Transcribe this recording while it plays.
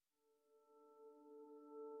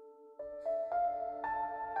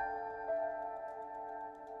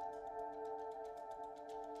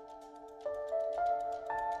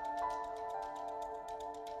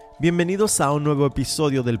Bienvenidos a un nuevo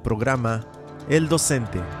episodio del programa El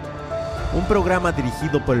Docente, un programa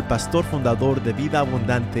dirigido por el pastor fundador de Vida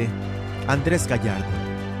Abundante, Andrés Gallardo.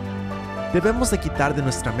 Debemos de quitar de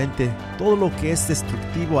nuestra mente todo lo que es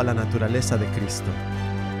destructivo a la naturaleza de Cristo.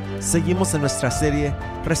 Seguimos en nuestra serie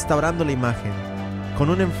Restaurando la Imagen,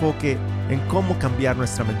 con un enfoque en cómo cambiar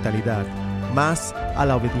nuestra mentalidad más a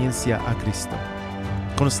la obediencia a Cristo.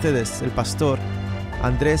 Con ustedes, el pastor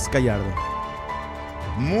Andrés Gallardo.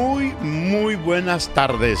 Muy buenas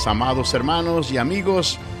tardes, amados hermanos y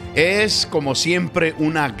amigos. Es como siempre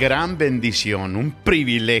una gran bendición, un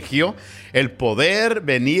privilegio el poder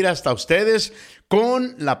venir hasta ustedes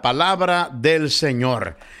con la palabra del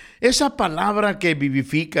Señor. Esa palabra que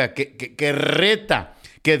vivifica, que reta,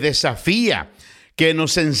 que desafía, que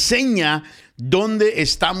nos enseña dónde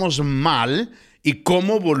estamos mal y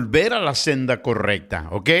cómo volver a la senda correcta,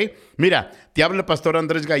 ¿ok? Mira, te habla el pastor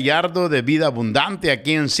Andrés Gallardo de Vida Abundante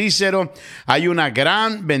aquí en Cícero. Hay una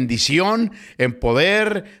gran bendición en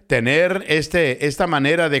poder tener esta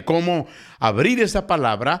manera de cómo abrir esa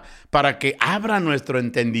palabra para que abra nuestro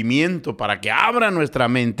entendimiento, para que abra nuestra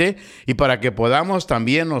mente y para que podamos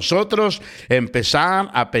también nosotros empezar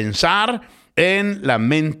a pensar en la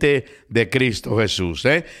mente de Cristo Jesús,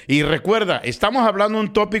 ¿eh? Y recuerda, estamos hablando de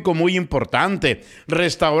un tópico muy importante,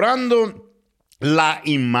 restaurando la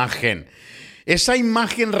imagen. Esa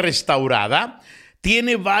imagen restaurada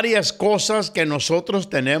tiene varias cosas que nosotros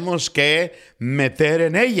tenemos que meter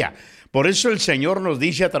en ella. Por eso el Señor nos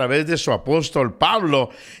dice a través de su apóstol Pablo,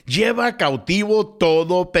 lleva cautivo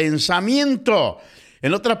todo pensamiento.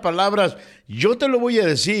 En otras palabras, yo te lo voy a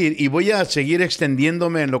decir y voy a seguir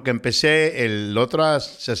extendiéndome en lo que empecé en la otra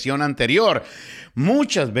sesión anterior.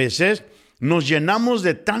 Muchas veces nos llenamos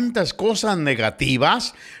de tantas cosas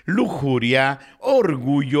negativas, lujuria,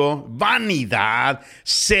 orgullo, vanidad,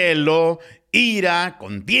 celo, ira,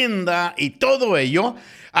 contienda y todo ello.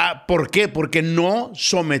 ¿Por qué? Porque no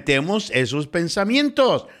sometemos esos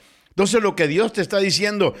pensamientos. Entonces lo que Dios te está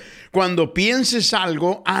diciendo, cuando pienses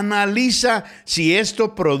algo, analiza si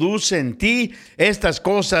esto produce en ti estas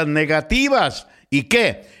cosas negativas. ¿Y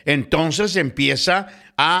qué? Entonces empieza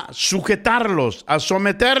a sujetarlos, a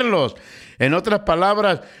someterlos. En otras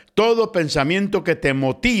palabras, todo pensamiento que te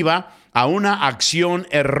motiva a una acción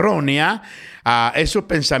errónea, a esos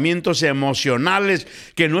pensamientos emocionales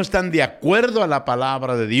que no están de acuerdo a la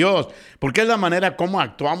palabra de Dios, porque es la manera como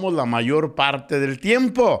actuamos la mayor parte del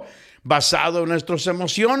tiempo, basado en nuestras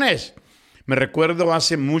emociones. Me recuerdo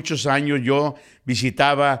hace muchos años yo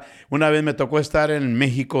visitaba, una vez me tocó estar en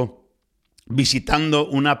México visitando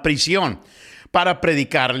una prisión para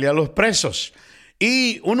predicarle a los presos.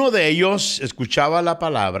 Y uno de ellos escuchaba la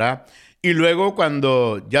palabra y luego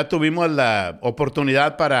cuando ya tuvimos la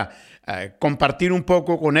oportunidad para compartir un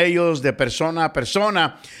poco con ellos de persona a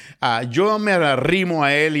persona, yo me arrimo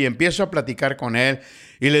a él y empiezo a platicar con él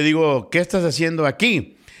y le digo, ¿qué estás haciendo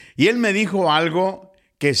aquí? Y él me dijo algo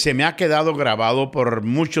que se me ha quedado grabado por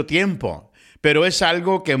mucho tiempo, pero es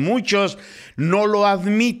algo que muchos no lo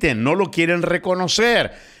admiten, no lo quieren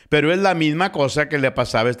reconocer, pero es la misma cosa que le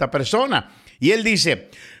pasaba a esta persona. Y él dice,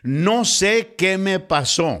 no sé qué me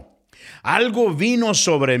pasó. Algo vino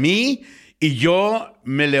sobre mí y yo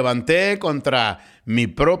me levanté contra mi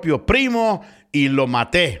propio primo y lo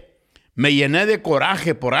maté. Me llené de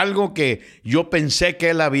coraje por algo que yo pensé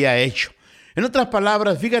que él había hecho. En otras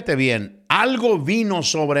palabras, fíjate bien, algo vino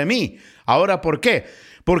sobre mí. Ahora, ¿por qué?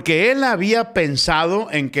 Porque él había pensado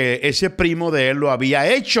en que ese primo de él lo había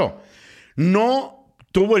hecho. No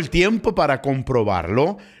tuvo el tiempo para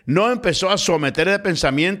comprobarlo, no empezó a someter el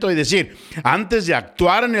pensamiento y decir, antes de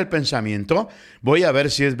actuar en el pensamiento, voy a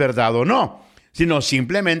ver si es verdad o no, sino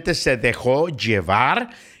simplemente se dejó llevar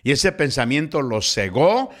y ese pensamiento lo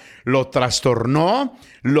cegó, lo trastornó,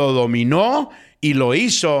 lo dominó y lo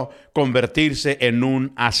hizo convertirse en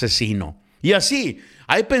un asesino. Y así,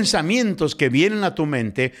 hay pensamientos que vienen a tu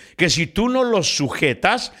mente que si tú no los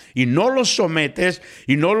sujetas y no los sometes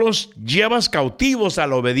y no los llevas cautivos a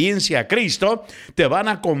la obediencia a Cristo, te van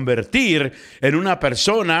a convertir en una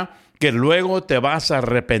persona que luego te vas a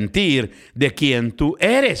arrepentir de quien tú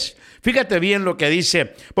eres. Fíjate bien lo que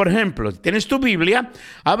dice, por ejemplo, tienes tu Biblia,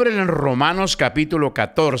 ábrela en Romanos capítulo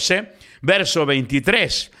 14, verso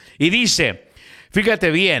 23, y dice,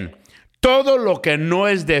 fíjate bien, todo lo que no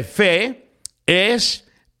es de fe es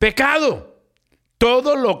pecado.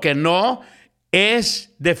 Todo lo que no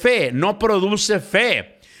es de fe, no produce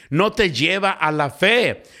fe, no te lleva a la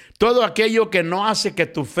fe. Todo aquello que no hace que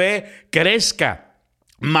tu fe crezca,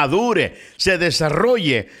 madure, se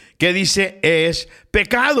desarrolle, que dice es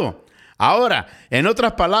pecado. Ahora, en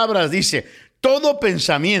otras palabras, dice, todo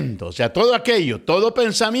pensamiento, o sea, todo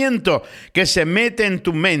pensamiento que se mete en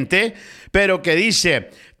tu mente, pero que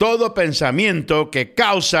dice, todo pensamiento que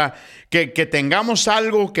causa que tengamos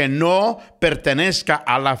algo que no pertenezca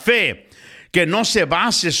a la fe, que no se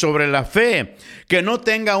base sobre la fe, que no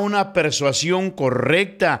tenga una persuasión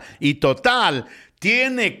correcta y total,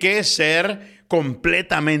 tiene que ser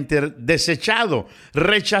completamente desechado,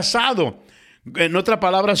 rechazado. En otras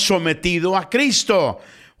palabras, sometido a Cristo.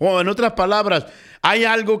 O en otras palabras, hay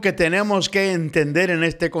algo que tenemos que entender en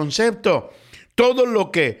este concepto. Todo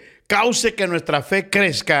lo que cause que nuestra fe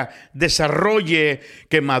crezca, desarrolle,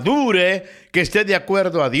 que madure, que esté de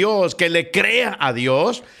acuerdo a Dios, que le crea a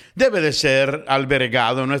Dios, debe de ser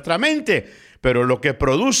albergado en nuestra mente. Pero lo que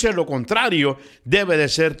produce lo contrario debe de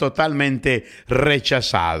ser totalmente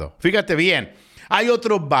rechazado. Fíjate bien, hay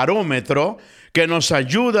otro barómetro que nos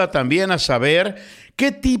ayuda también a saber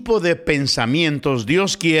qué tipo de pensamientos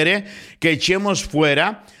Dios quiere que echemos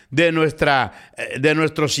fuera de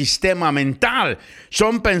nuestro sistema mental.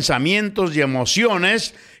 Son pensamientos y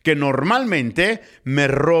emociones que normalmente me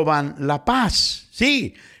roban la paz.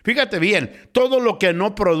 Sí, fíjate bien, todo lo que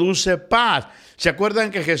no produce paz. ¿Se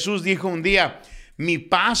acuerdan que Jesús dijo un día, mi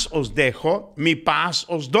paz os dejo, mi paz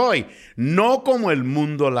os doy? No como el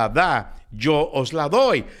mundo la da, yo os la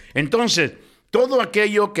doy. Entonces, todo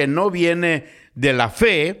aquello que no viene de la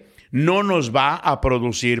fe no nos va a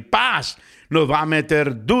producir paz. Nos va a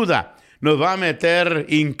meter duda, nos va a meter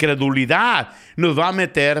incredulidad, nos va a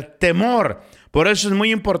meter temor. Por eso es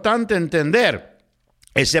muy importante entender,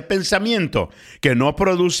 ese pensamiento que no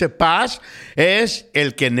produce paz es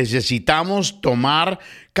el que necesitamos tomar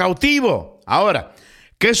cautivo. Ahora,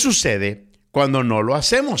 ¿qué sucede cuando no lo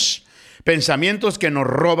hacemos? Pensamientos que nos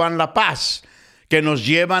roban la paz, que nos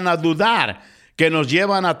llevan a dudar, que nos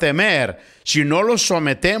llevan a temer. Si no los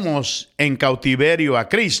sometemos en cautiverio a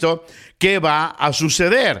Cristo, ¿qué va a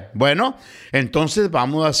suceder? Bueno, entonces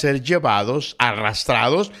vamos a ser llevados,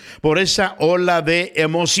 arrastrados por esa ola de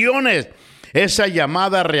emociones, esa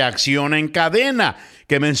llamada reacción en cadena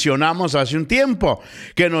que mencionamos hace un tiempo,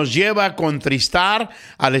 que nos lleva a contristar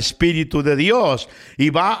al Espíritu de Dios y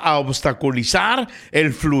va a obstaculizar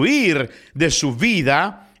el fluir de su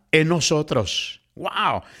vida en nosotros.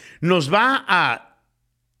 ¡Wow! Nos va a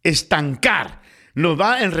estancar, nos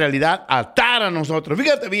va en realidad a atar a nosotros.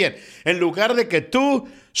 Fíjate bien, en lugar de que tú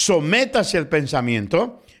sometas el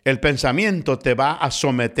pensamiento te va a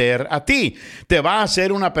someter a ti, te va a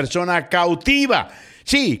hacer una persona cautiva.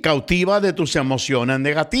 Sí, cautiva de tus emociones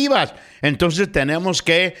negativas. Entonces tenemos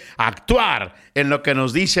que actuar en lo que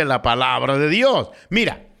nos dice la palabra de Dios.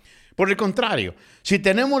 Mira, por el contrario, si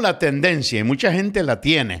tenemos la tendencia, y mucha gente la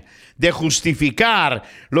tiene, de justificar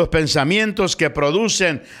los pensamientos que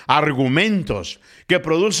producen argumentos, que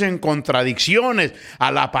producen contradicciones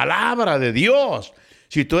a la palabra de Dios,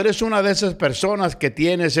 si tú eres una de esas personas que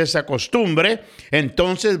tienes esa costumbre,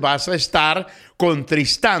 entonces vas a estar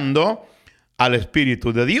contristando al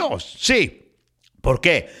Espíritu de Dios. Sí. ¿Por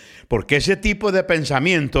qué? Porque ese tipo de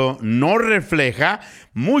pensamiento no refleja,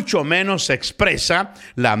 mucho menos expresa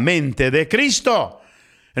la mente de Cristo.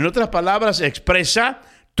 En otras palabras, expresa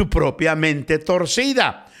tu propia mente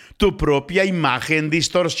torcida, tu propia imagen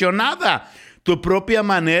distorsionada, tu propia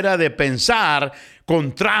manera de pensar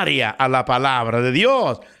contraria a la palabra de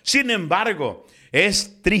Dios. Sin embargo,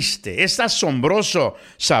 es triste, es asombroso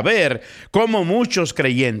saber cómo muchos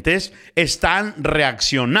creyentes están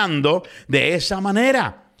reaccionando de esa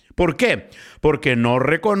manera. ¿Por qué? Porque no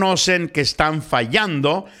reconocen que están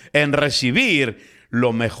fallando en recibir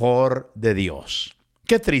lo mejor de Dios.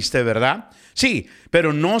 Qué triste, ¿verdad? Sí,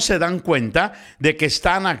 pero no se dan cuenta de que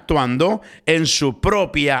están actuando en su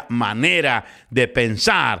propia manera de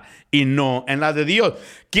pensar y no en la de Dios.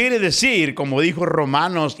 Quiere decir, como dijo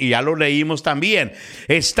Romanos, y ya lo leímos también,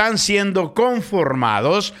 están siendo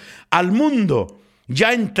conformados al mundo.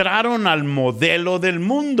 Ya entraron al modelo del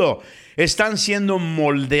mundo. Están siendo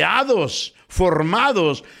moldeados,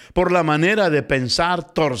 formados por la manera de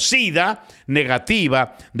pensar torcida,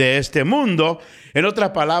 negativa de este mundo. En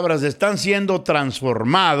otras palabras, están siendo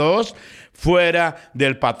transformados fuera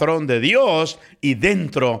del patrón de Dios y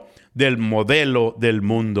dentro del modelo del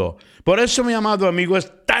mundo. Por eso, mi amado amigo,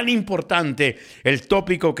 es tan importante el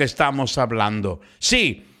tópico que estamos hablando.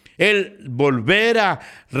 Sí, el volver a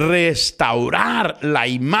restaurar la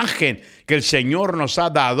imagen que el Señor nos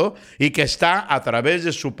ha dado y que está a través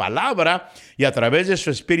de su palabra y a través de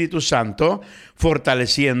su Espíritu Santo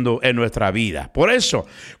fortaleciendo en nuestra vida. Por eso,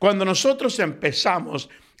 cuando nosotros empezamos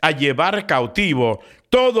a llevar cautivo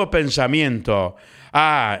todo pensamiento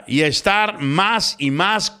y a estar más y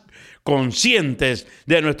más conscientes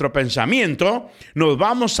de nuestro pensamiento, nos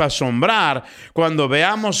vamos a asombrar cuando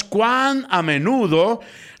veamos cuán a menudo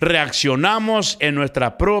reaccionamos en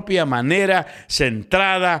nuestra propia manera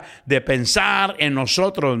centrada de pensar en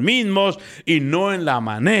nosotros mismos y no en la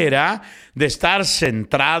manera de estar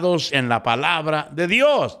centrados en la palabra de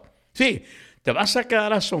Dios. Sí, te vas a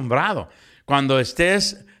quedar asombrado cuando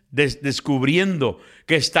estés descubriendo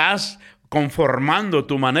que estás conformando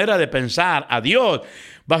tu manera de pensar a Dios.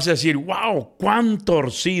 Vas a decir, wow, cuán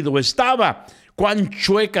torcido estaba, cuán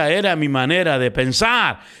chueca era mi manera de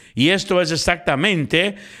pensar. Y esto es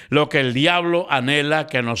exactamente lo que el diablo anhela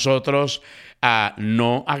que nosotros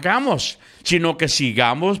no hagamos, sino que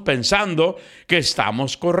sigamos pensando que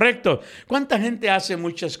estamos correctos. ¿Cuánta gente hace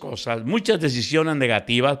muchas cosas, muchas decisiones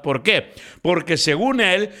negativas? ¿Por qué? Porque según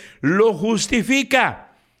él lo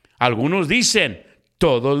justifica. Algunos dicen,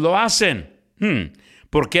 todos lo hacen.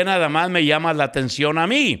 ¿Por qué nada más me llama la atención a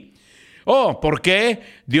mí? ¿Por qué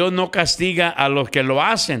Dios no castiga a los que lo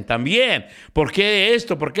hacen también? ¿Por qué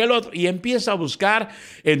esto? ¿Por qué lo otro? Y empieza a buscar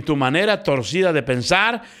en tu manera torcida de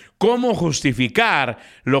pensar cómo justificar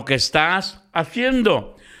lo que estás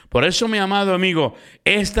haciendo. Por eso, mi amado amigo,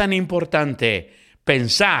 es tan importante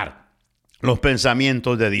pensar los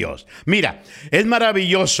pensamientos de Dios. Mira, es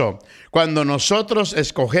maravilloso cuando nosotros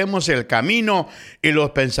escogemos el camino y los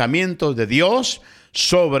pensamientos de Dios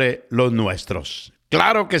sobre los nuestros.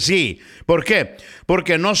 Claro que sí. ¿Por qué?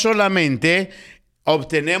 Porque no solamente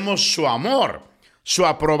obtenemos su amor, su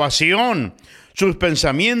aprobación, sus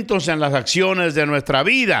pensamientos en las acciones de nuestra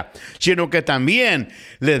vida, sino que también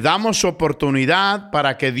le damos oportunidad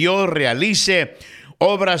para que Dios realice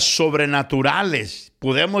obras sobrenaturales,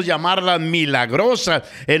 podemos llamarlas milagrosas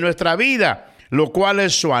en nuestra vida, lo cual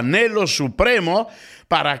es su anhelo supremo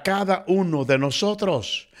para cada uno de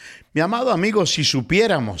nosotros. Mi amado amigo, si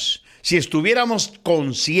supiéramos, si estuviéramos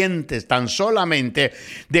conscientes tan solamente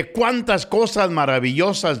de cuántas cosas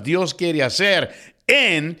maravillosas Dios quiere hacer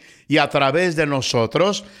en y a través de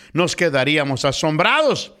nosotros, nos quedaríamos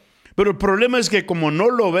asombrados. Pero el problema es que como no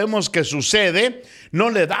lo vemos que sucede, no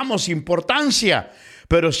le damos importancia.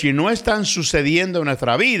 Pero si no están sucediendo en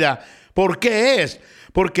nuestra vida, ¿por qué es?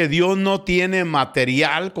 Porque Dios no tiene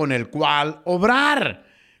material con el cual obrar.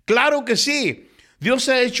 Claro que sí. Dios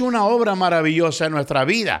ha hecho una obra maravillosa en nuestra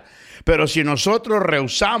vida. Pero si nosotros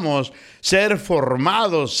rehusamos ser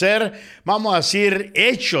formados, vamos a decir,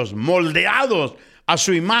 hechos, moldeados a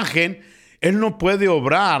su imagen, Él no puede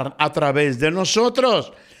obrar a través de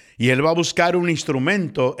nosotros. Y Él va a buscar un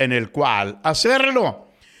instrumento en el cual hacerlo.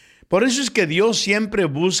 Por eso es que Dios siempre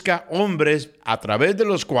busca hombres a través de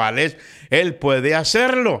los cuales Él puede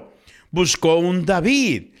hacerlo. Buscó un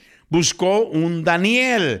David, buscó un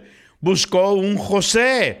Daniel, buscó un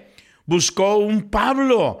José, buscó un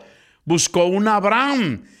Pablo, buscó un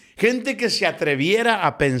Abraham. Gente que se atreviera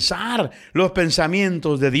a pensar los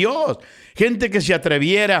pensamientos de Dios. Gente que se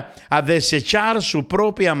atreviera a desechar su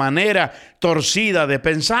propia manera torcida de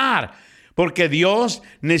pensar. Porque Dios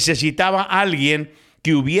necesitaba a alguien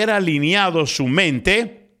que hubiera alineado su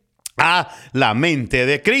mente a la mente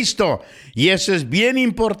de Cristo. Y eso es bien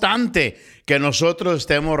importante que nosotros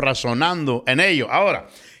estemos razonando en ello. Ahora,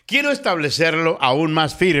 quiero establecerlo aún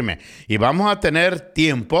más firme y vamos a tener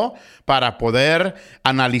tiempo para poder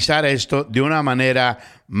analizar esto de una manera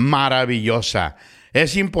maravillosa.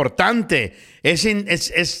 Es importante,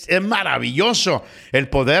 es maravilloso el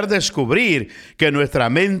poder descubrir que nuestra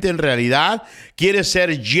mente en realidad quiere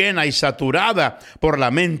ser llena y saturada por la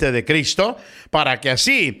mente de Cristo para que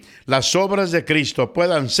así las obras de Cristo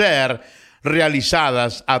puedan ser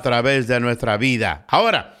realizadas a través de nuestra vida.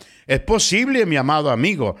 Ahora, es posible, mi amado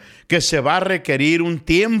amigo, que se va a requerir un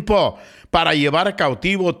tiempo para llevar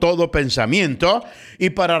cautivo todo pensamiento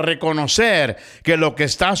y para reconocer que lo que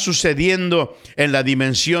está sucediendo en la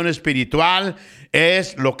dimensión espiritual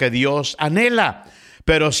es lo que Dios anhela.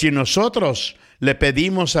 Pero si nosotros le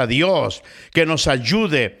pedimos a Dios que nos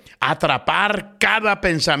ayude a atrapar cada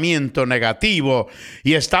pensamiento negativo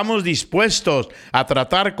y estamos dispuestos a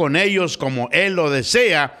tratar con ellos como Él lo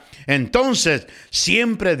desea, entonces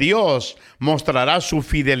siempre Dios mostrará su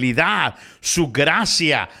fidelidad, su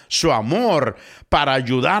gracia, su amor para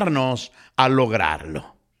ayudarnos a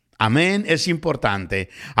lograrlo. Amén, es importante.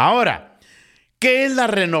 Ahora, ¿qué es la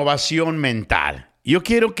renovación mental? Yo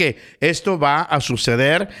quiero que esto va a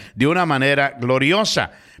suceder de una manera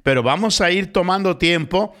gloriosa, pero vamos a ir tomando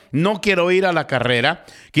tiempo. No quiero ir a la carrera,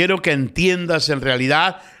 quiero que entiendas en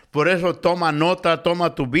realidad. Por eso toma nota,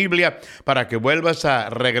 toma tu Biblia para que vuelvas a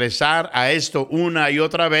regresar a esto una y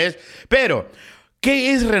otra vez. Pero,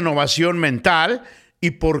 ¿qué es renovación mental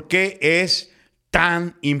y por qué es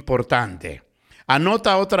tan importante?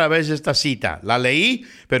 Anota otra vez esta cita. La leí,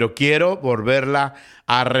 pero quiero volverla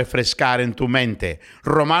a refrescar en tu mente.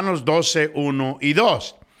 Romanos 12, 1 y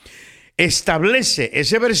 2.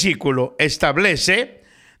 Ese versículo establece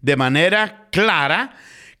de manera clara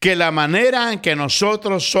que la manera en que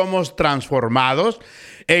nosotros somos transformados,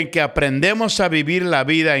 en que aprendemos a vivir la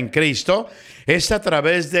vida en Cristo, es a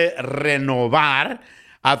través de renovar,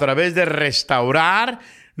 a través de restaurar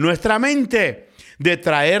nuestra mente, de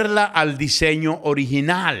traerla al diseño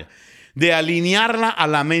original, de alinearla a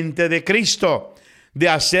la mente de Cristo, de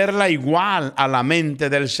hacerla igual a la mente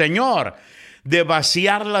del Señor, de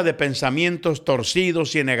vaciarla de pensamientos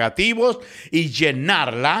torcidos y negativos y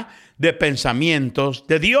llenarla de pensamientos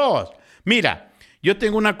de Dios. Mira, yo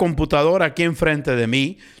tengo una computadora aquí enfrente de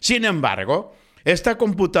mí. Sin embargo, esta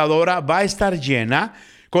computadora va a estar llena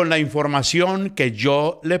con la información que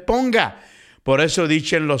yo le ponga. Por eso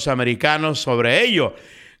dicen los americanos sobre ello: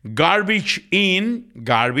 garbage in,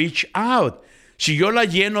 garbage out. Si yo la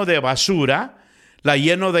lleno de basura, la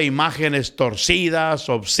lleno de imágenes torcidas,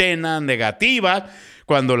 obscenas, negativas,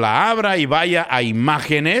 cuando la abra y vaya a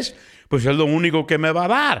imágenes, pues es lo único que me va a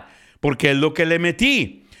dar, porque es lo que le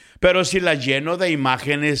metí. Pero si la lleno de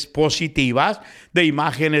imágenes positivas, de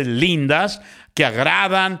imágenes lindas, que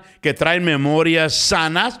agradan, que traen memorias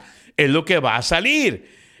sanas, es lo que va a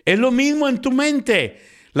salir. Es lo mismo en tu mente.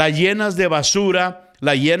 La llenas de basura,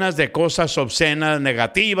 la llenas de cosas obscenas,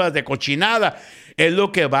 negativas, de cochinada. Es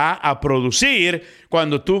lo que va a producir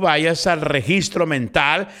cuando tú vayas al registro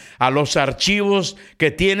mental, a los archivos que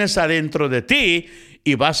tienes adentro de ti,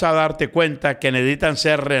 y vas a darte cuenta que necesitan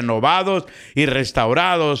ser renovados y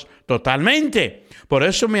restaurados totalmente. Por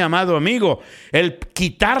eso, mi amado amigo, el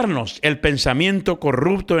quitarnos el pensamiento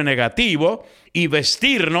corrupto y negativo y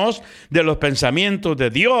vestirnos de los pensamientos de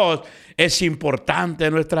Dios es importante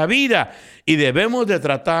en nuestra vida, y debemos de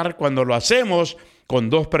tratar, cuando lo hacemos, con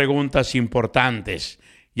dos preguntas importantes.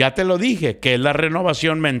 Ya te lo dije, ¿qué es la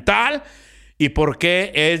renovación mental y por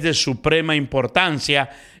qué es de suprema importancia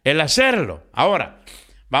el hacerlo? Ahora,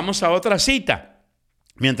 vamos a otra cita,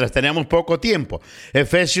 mientras tenemos poco tiempo.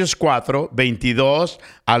 Efesios 4, 22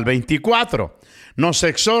 al 24. Nos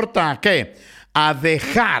exhorta ¿a qué? A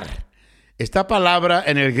dejar. Esta palabra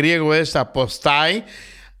en el griego es apostai,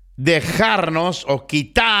 dejarnos o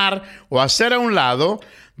quitar o hacer a un lado,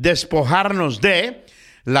 despojarnos de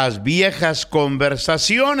las viejas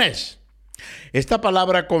conversaciones. Esta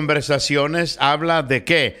palabra conversaciones habla de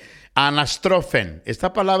 ¿qué? Anastrofen.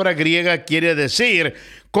 Esta palabra griega quiere decir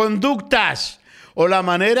conductas o la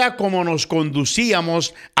manera como nos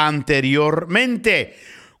conducíamos anteriormente.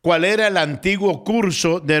 ¿Cuál era el antiguo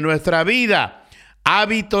curso de nuestra vida?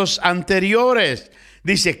 Hábitos anteriores.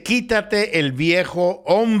 Dice, quítate el viejo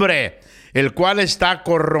hombre, el cual está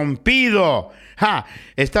corrompido.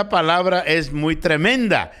 Esta palabra es muy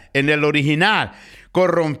tremenda en el original.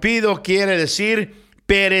 Corrompido quiere decir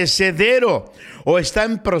perecedero o está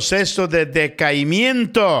en proceso de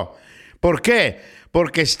decaimiento. ¿Por qué?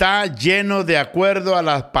 Porque está lleno de acuerdo a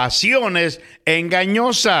las pasiones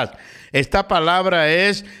engañosas. Esta palabra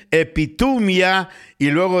es epitumia y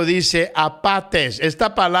luego dice apates.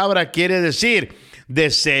 Esta palabra quiere decir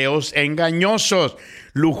deseos engañosos,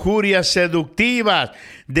 lujurias seductivas,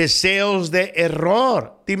 deseos de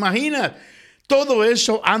error. ¿Te imaginas? Todo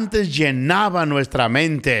eso antes llenaba nuestra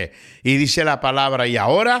mente. Y dice la palabra, y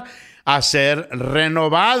ahora a ser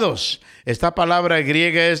renovados. Esta palabra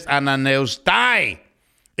griega es ananeustai.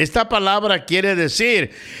 Esta palabra quiere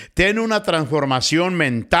decir, tiene una transformación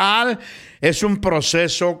mental, es un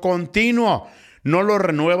proceso continuo. No lo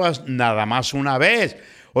renuevas nada más una vez.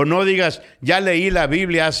 O no digas, ya leí la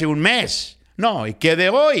Biblia hace un mes. No, ¿y qué de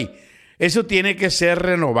hoy? Eso tiene que ser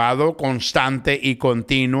renovado constante y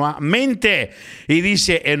continuamente. Y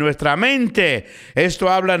dice, en nuestra mente, esto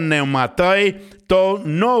habla pneumatoi to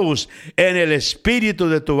nous, en el espíritu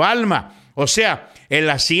de tu alma. O sea, el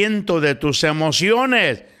asiento de tus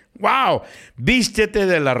emociones. ¡Wow! Vístete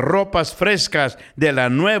de las ropas frescas de la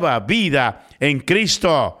nueva vida en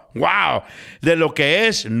Cristo. ¡Wow! De lo que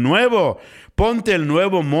es nuevo. Ponte el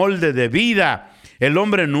nuevo molde de vida, el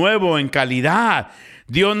hombre nuevo en calidad.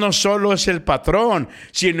 Dios no solo es el patrón,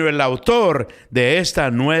 sino el autor de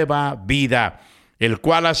esta nueva vida, el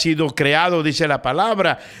cual ha sido creado, dice la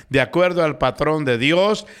palabra, de acuerdo al patrón de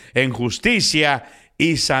Dios, en justicia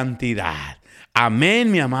y santidad. Amén,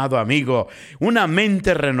 mi amado amigo. Una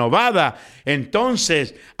mente renovada,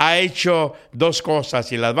 entonces, ha hecho dos cosas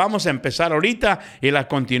y las vamos a empezar ahorita y las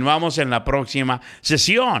continuamos en la próxima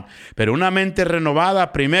sesión. Pero una mente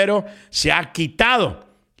renovada primero se ha quitado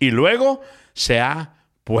y luego se ha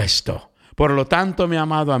puesto. Por lo tanto, mi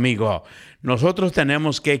amado amigo, nosotros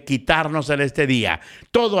tenemos que quitarnos en este día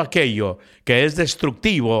todo aquello que es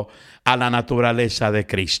destructivo a la naturaleza de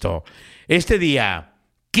Cristo. Este día,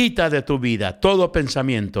 quita de tu vida todo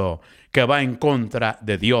pensamiento que va en contra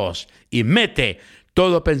de Dios y mete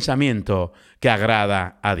todo pensamiento que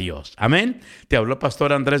agrada a Dios. Amén. Te habló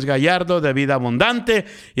Pastor Andrés Gallardo de Vida Abundante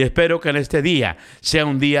y espero que en este día sea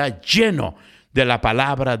un día lleno de la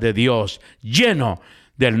palabra de Dios, lleno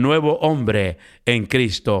del nuevo hombre en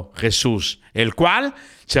Cristo Jesús, el cual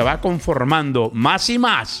se va conformando más y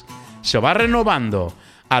más, se va renovando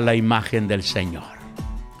a la imagen del Señor.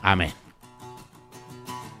 Amén.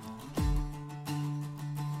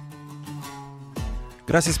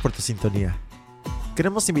 Gracias por tu sintonía.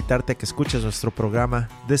 Queremos invitarte a que escuches nuestro programa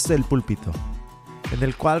Desde el Púlpito, en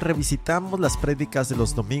el cual revisitamos las prédicas de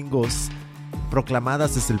los domingos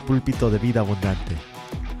proclamadas desde el púlpito de Vida Abundante.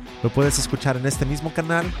 Lo puedes escuchar en este mismo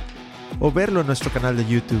canal o verlo en nuestro canal de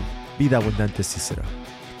YouTube, Vida Abundante Cícero.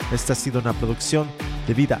 Esta ha sido una producción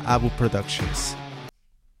de Vida Abu Productions.